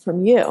coming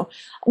from you.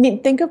 I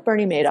mean, think of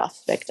Bernie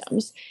Madoff's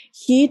victims.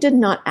 He did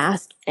not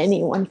ask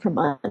anyone for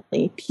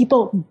money.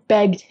 People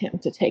begged him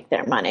to take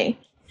their money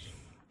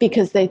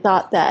because they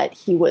thought that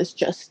he was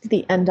just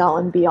the end-all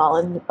and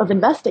be-all of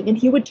investing, and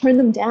he would turn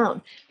them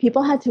down.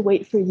 People had to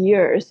wait for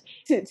years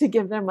to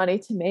give their money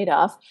to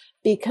Madoff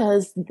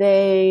because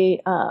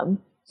they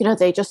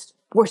just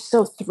were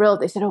so thrilled.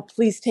 They said, oh,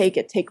 please take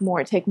it, take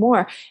more.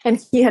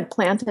 And he had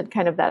planted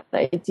kind of that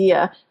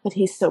idea that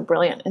he's so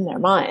brilliant in their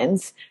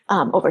minds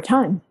over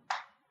time.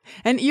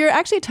 And you're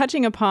actually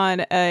touching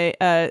upon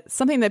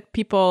something that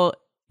people,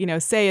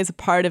 say is a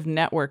part of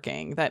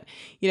networking, that,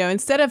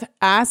 instead of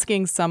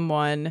asking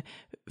someone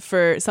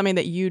for something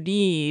that you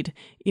need,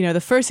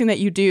 the first thing that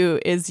you do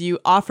is you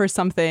offer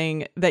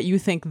something that you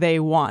think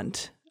they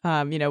want.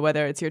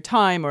 Whether it's your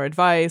time or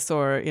advice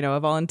or, a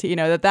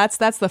volunteer, that's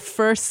the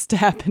first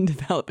step in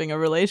developing a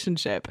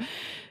relationship.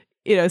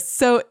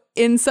 So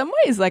in some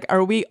ways, like,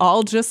 are we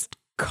all just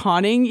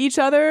conning each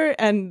other?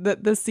 And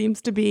that this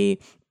seems to be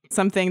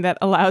something that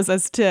allows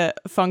us to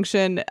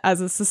function as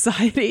a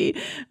society.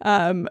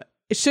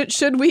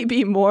 Should we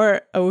be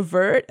more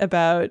overt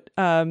about,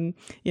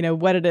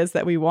 what it is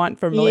that we want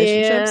from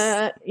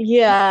relationships?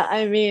 Yeah.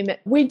 I mean,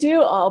 we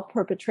do all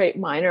perpetrate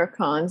minor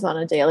cons on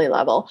a daily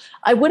level.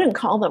 I wouldn't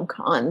call them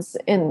cons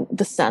in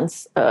the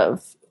sense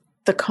of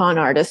the con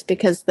artist,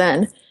 because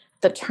then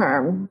the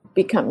term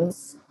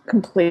becomes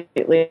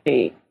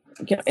completely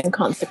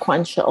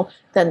inconsequential.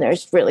 Then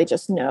there's really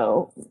just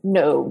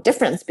no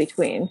difference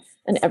between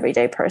an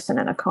everyday person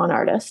and a con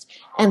artist.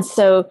 And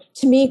so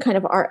to me, kind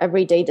of our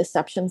everyday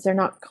deceptions, they're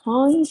not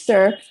cons,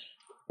 they're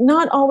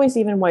not always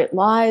even white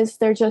lies.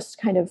 They're just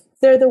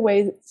they're the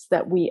ways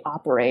that we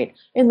operate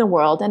in the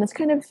world. And it's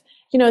kind of,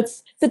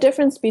 it's the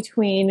difference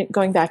between,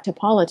 going back to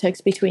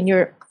politics, between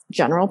your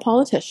general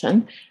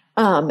politician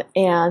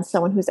and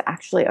someone who's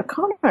actually a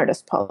con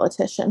artist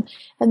politician.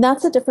 And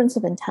that's a difference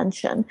of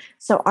intention.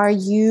 So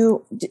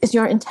is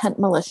your intent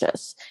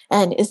malicious?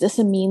 And is this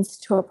a means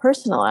to a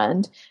personal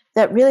end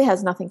that really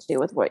has nothing to do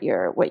with what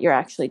you're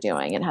actually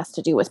doing? It has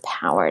to do with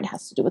power. It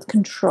has to do with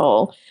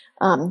control.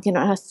 It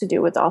has to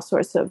do with all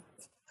sorts of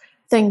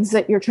things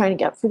that you're trying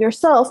to get for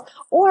yourself.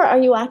 Or are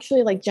you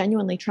actually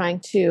genuinely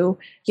trying to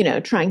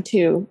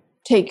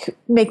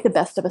make the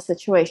best of a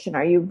situation?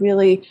 Are you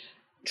really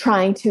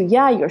trying to,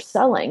 you're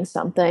selling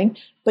something,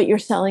 but you're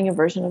selling a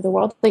version of the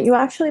world that you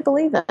actually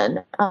believe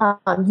in.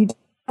 You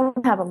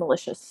don't have a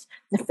malicious,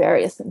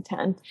 nefarious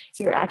intent.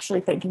 You're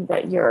actually thinking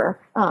that you're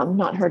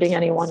not hurting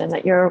anyone and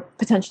that you're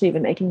potentially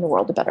even making the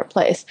world a better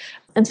place.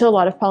 And so a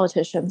lot of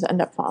politicians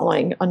end up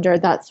falling under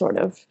that sort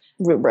of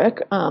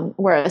rubric,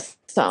 whereas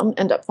some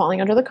end up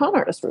falling under the con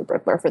artist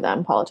rubric, where for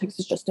them politics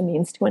is just a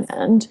means to an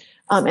end.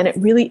 And it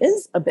really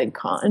is a big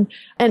con.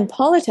 And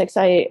politics,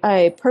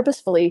 I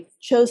purposefully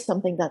chose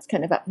something that's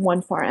kind of at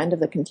one far end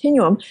of the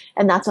continuum,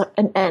 and that's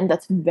an end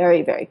that's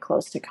very, very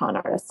close to con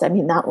artists. I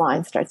mean, that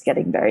line starts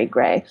getting very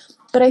gray.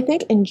 But I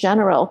think in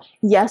general,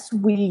 yes,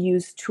 we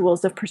use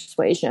tools of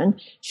persuasion.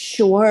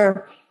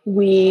 Sure,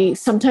 we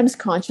sometimes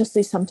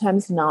consciously,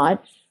 sometimes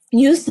not,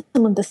 use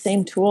some of the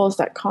same tools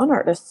that con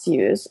artists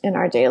use in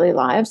our daily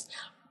lives,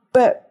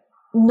 but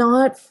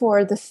not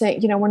for the same,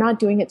 we're not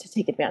doing it to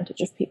take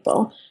advantage of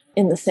people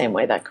in the same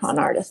way that con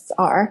artists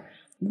are.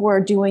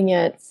 We're doing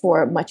it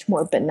for much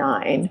more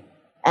benign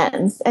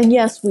ends. And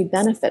yes, we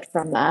benefit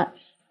from that,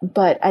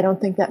 but I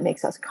don't think that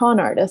makes us con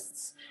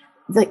artists.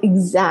 The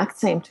exact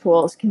same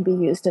tools can be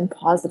used in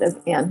positive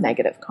and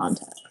negative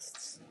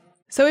contexts.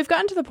 So we've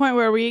gotten to the point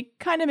where we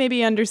kind of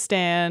maybe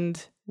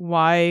understand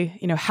why,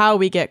 how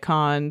we get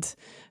conned.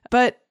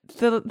 But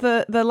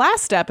the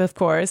last step, of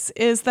course,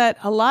 is that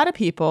a lot of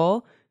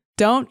people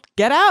don't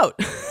get out.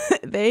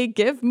 They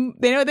give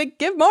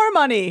more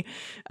money.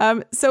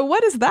 So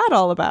what is that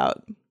all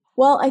about?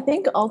 Well, I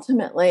think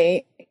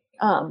ultimately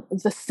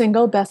the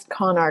single best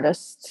con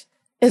artist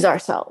is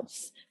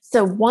ourselves.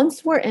 So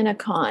once we're in a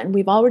con,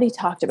 we've already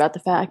talked about the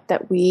fact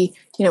that we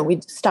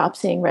stop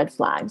seeing red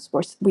flags,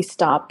 we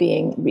stop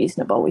being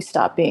reasonable, we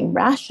stop being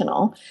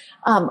rational.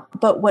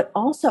 But what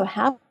also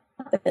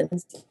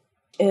happens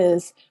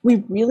is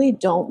we really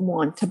don't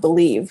want to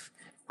believe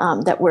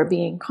that we're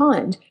being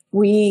conned.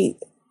 We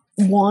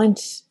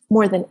want,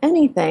 more than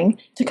anything,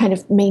 to kind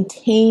of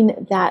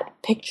maintain that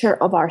picture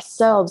of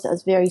ourselves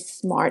as very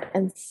smart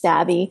and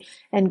savvy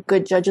and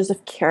good judges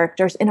of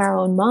characters in our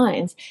own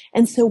minds.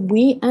 And so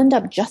we end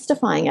up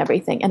justifying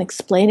everything and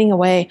explaining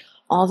away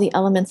all the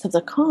elements of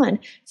the con,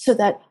 so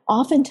that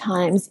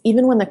oftentimes,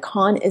 even when the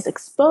con is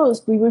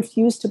exposed, we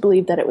refuse to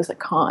believe that it was a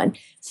con.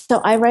 So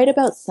I write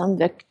about some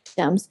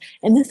victims,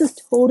 and this is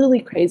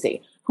totally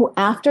crazy, who,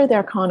 after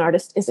their con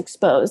artist is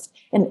exposed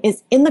and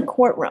is in the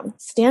courtroom,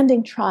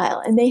 standing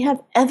trial, and they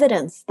have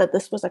evidence that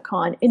this was a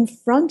con in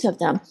front of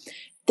them,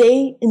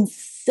 they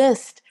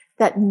insist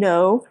that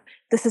no,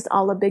 this is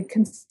all a big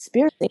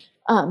conspiracy.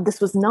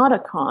 This was not a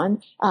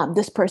con.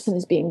 This person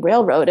is being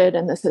railroaded,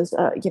 and this is,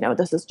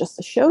 this is just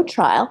a show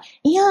trial.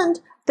 And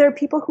there are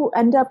people who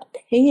end up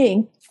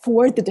paying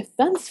for the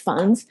defense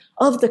funds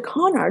of the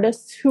con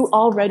artists who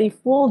already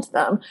fooled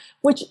them,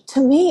 which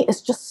to me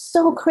is just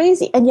so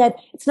crazy. And yet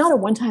it's not a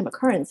one-time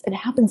occurrence. It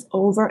happens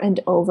over and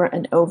over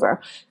and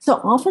over. So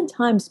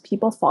oftentimes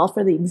people fall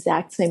for the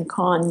exact same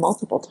con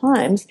multiple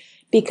times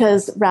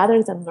because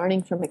rather than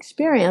learning from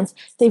experience,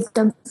 they've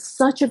done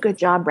such a good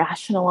job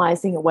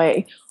rationalizing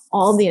away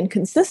all the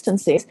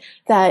inconsistencies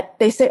that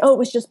they say, oh, it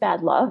was just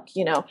bad luck.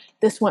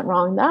 This went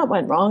wrong, that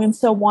went wrong. And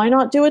so why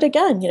not do it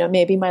again?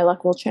 Maybe my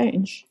luck will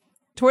change.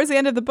 Towards the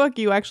end of the book,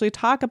 you actually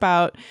talk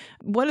about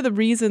one of the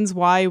reasons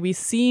why we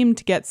seem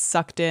to get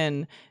sucked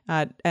in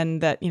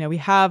and that, we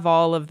have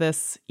all of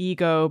this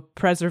ego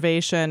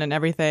preservation and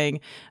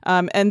everything,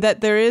 and that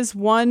there is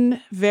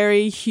one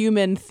very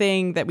human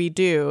thing that we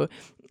do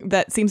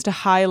that seems to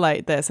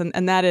highlight this,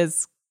 and that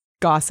is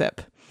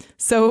gossip.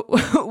 So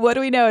what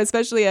do we know,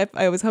 especially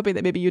I was hoping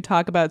that maybe you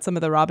talk about some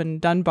of the Robin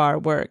Dunbar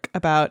work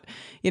about,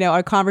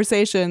 our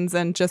conversations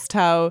and just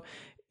how,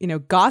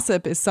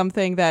 gossip is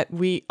something that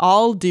we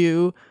all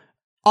do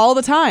all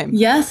the time.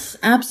 Yes,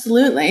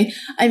 absolutely.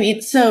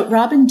 So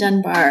Robin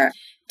Dunbar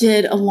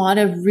did a lot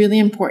of really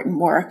important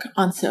work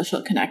on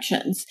social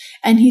connections.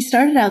 And he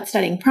started out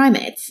studying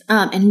primates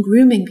and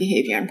grooming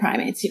behavior in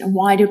primates.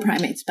 Why do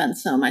primates spend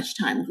so much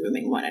time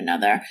grooming one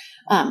another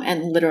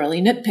and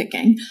literally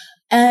nitpicking?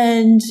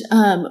 And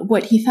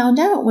what he found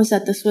out was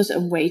that this was a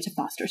way to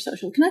foster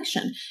social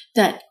connection,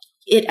 that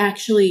it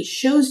actually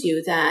shows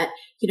you that,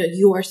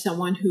 you are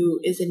someone who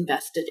is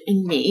invested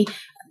in me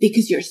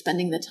because you're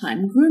spending the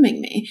time grooming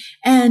me.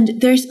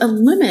 And there's a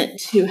limit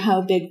to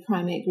how big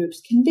primate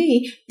groups can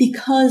be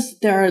because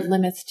there are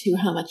limits to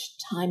how much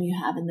time you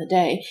have in the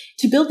day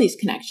to build these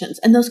connections.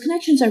 And those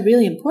connections are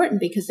really important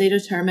because they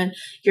determine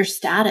your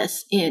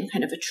status in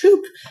kind of a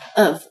troop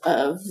of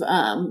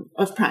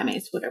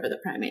primates, whatever the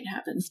primate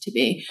happens to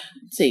be.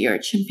 Say you're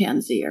a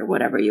chimpanzee or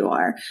whatever you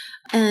are.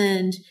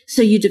 And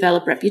so you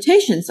develop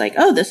reputations like,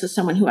 oh, this is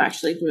someone who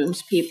actually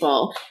grooms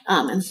people.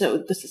 And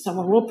so this is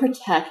someone we'll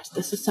protect.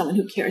 This is someone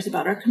who cares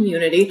about our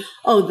community.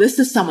 Oh, this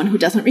is someone who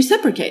doesn't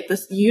reciprocate.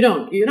 This you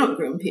don't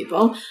groom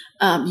people.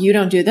 You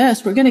don't do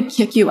this. We're going to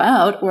kick you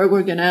out, or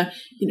we're going to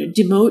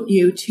demote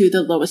you to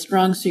the lowest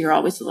rung, so you're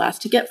always the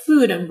last to get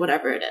food and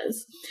whatever it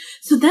is.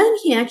 So then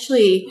he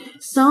actually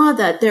saw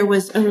that there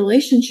was a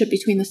relationship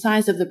between the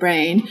size of the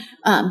brain,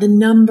 the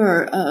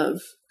number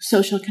of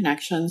social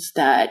connections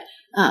that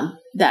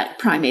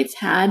primates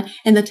had,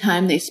 and the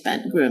time they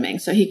spent grooming.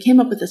 So he came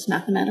up with this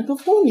mathematical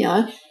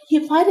formula. He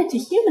applied it to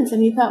humans,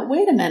 and he thought,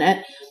 wait a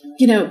minute,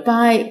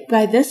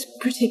 by this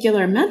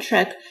particular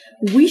metric,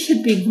 we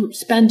should be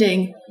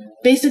spending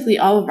basically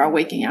all of our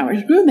waking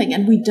hours grooming,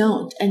 and we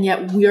don't. And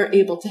yet we're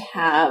able to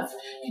have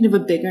kind of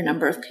a bigger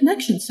number of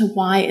connections. So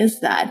why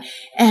is that?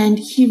 And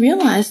he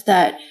realized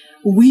that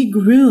we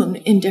groom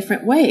in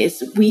different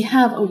ways. We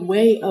have a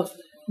way of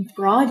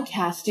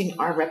broadcasting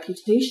our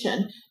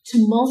reputation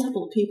to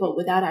multiple people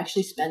without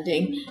actually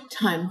spending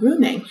time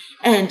grooming.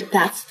 And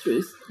that's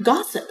through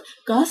gossip.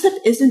 Gossip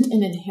isn't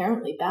an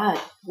inherently bad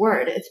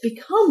word. It's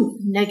become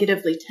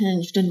negatively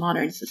tinged in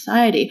modern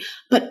society,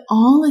 but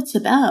all it's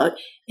about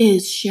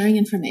is sharing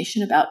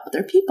information about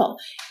other people.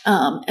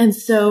 And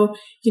so,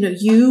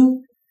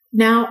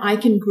 now I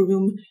can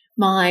groom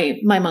my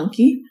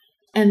monkey.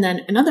 And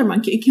then another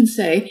monkey can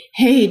say,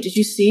 hey, did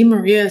you see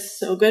Maria is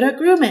so good at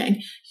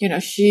grooming?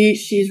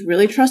 She's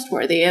really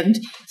trustworthy. And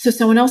so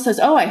someone else says,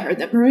 oh, I heard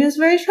that Maria is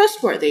very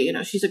trustworthy.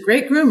 She's a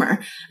great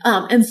groomer.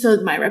 And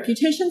so my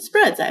reputation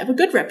spreads. I have a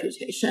good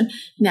reputation.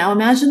 Now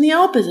imagine the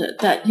opposite,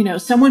 that,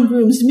 someone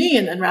grooms me,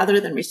 and then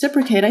rather than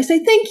reciprocate, I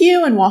say, thank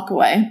you, and walk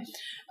away.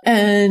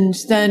 And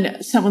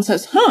then someone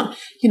says,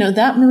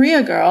 that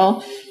Maria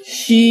girl,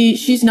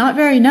 she's not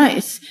very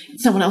nice.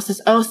 Someone else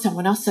says, oh,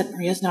 someone else said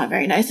Maria's not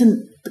very nice.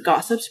 And the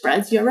gossip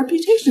spreads, your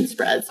reputation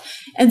spreads.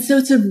 And so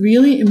it's a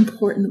really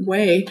important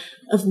way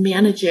of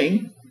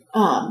managing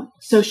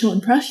social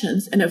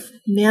impressions and of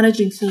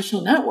managing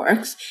social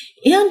networks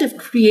and of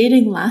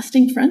creating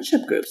lasting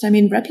friendship groups.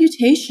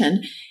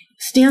 Reputation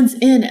stands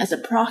in as a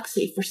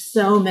proxy for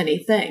so many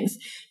things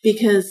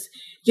because,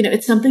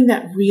 it's something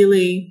that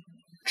really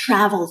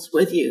travels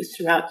with you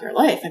throughout your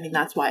life.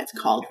 That's why it's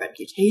called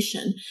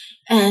reputation.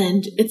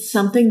 And it's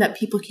something that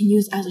people can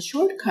use as a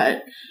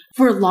shortcut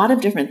for a lot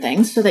of different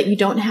things so that you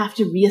don't have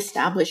to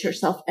reestablish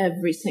yourself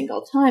every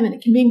single time. And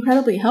it can be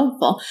incredibly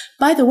helpful.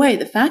 By the way,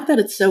 the fact that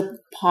it's so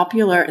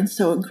popular and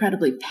so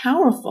incredibly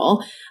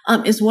powerful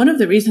is one of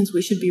the reasons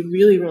we should be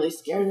really, really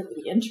scared of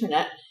the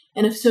internet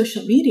and of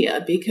social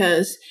media,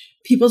 because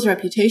people's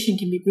reputation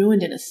can be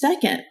ruined in a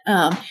second.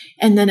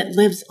 And then it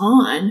lives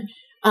on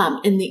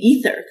in the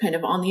ether, kind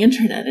of on the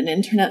internet and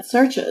internet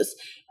searches.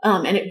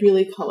 And it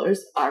really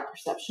colors our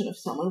perception of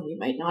someone we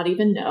might not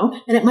even know,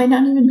 and it might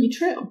not even be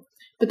true.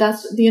 But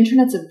the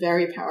internet's a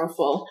very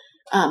powerful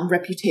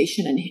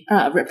reputation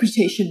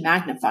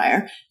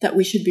magnifier that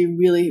we should be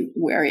really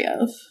wary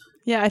of.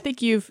 Yeah, I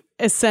think you've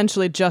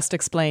essentially just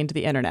explained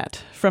the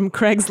internet, from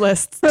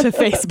Craigslist to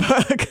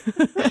Facebook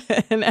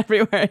and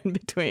everywhere in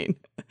between.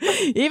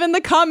 Even the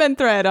comment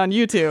thread on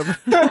YouTube.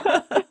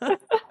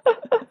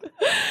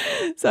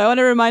 So I want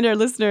to remind our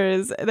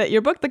listeners that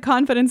your book, The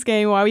Confidence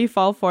Game, Why We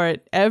Fall For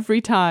It Every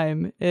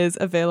Time, is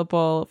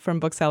available from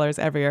booksellers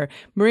everywhere.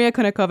 Maria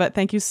Konnikova,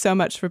 thank you so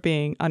much for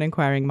being on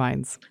Inquiring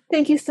Minds.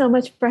 Thank you so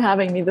much for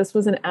having me. This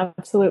was an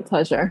absolute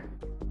pleasure.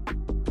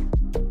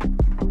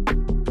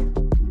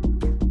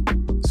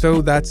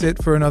 So that's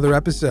it for another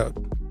episode.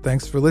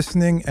 Thanks for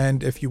listening,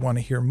 and if you want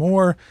to hear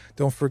more,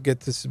 don't forget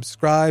to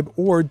subscribe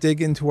or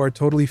dig into our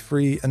totally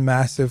free and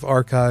massive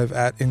archive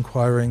at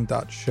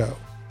inquiring.show.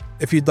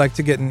 If you'd like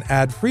to get an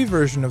ad-free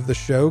version of the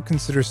show,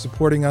 consider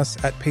supporting us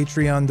at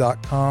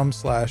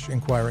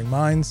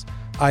patreon.com/inquiringminds.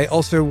 I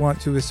also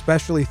want to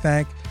especially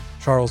thank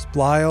Charles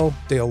Blyle,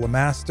 Dale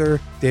Lemaster,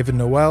 David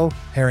Noel,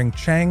 Herring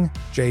Cheng,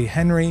 Jay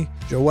Henry,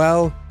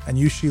 Joelle, and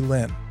Yushi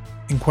Lim.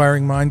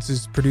 Inquiring Minds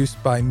is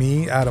produced by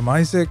me, Adam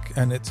Isaac,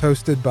 and it's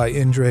hosted by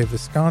Indre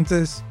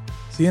Viscontis.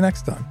 See you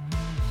next time.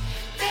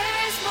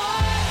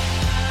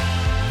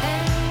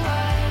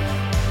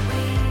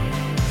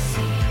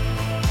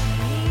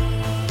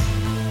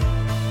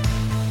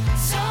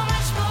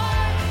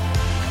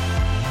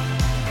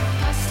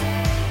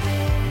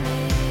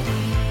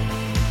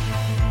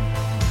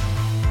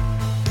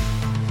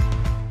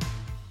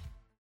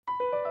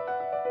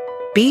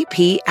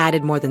 BP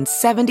added more than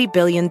 $70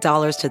 billion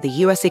to the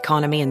U.S.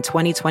 economy in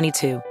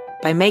 2022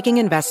 by making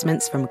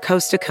investments from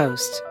coast to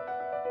coast.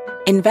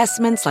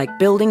 Investments like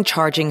building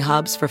charging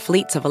hubs for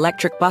fleets of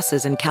electric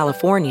buses in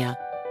California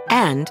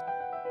and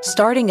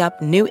starting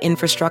up new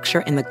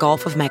infrastructure in the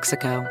Gulf of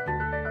Mexico.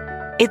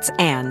 It's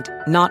and,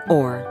 not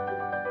or.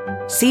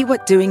 See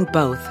what doing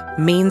both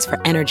means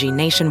for energy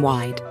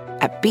nationwide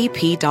at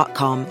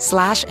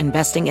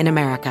bp.com/investing in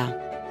America.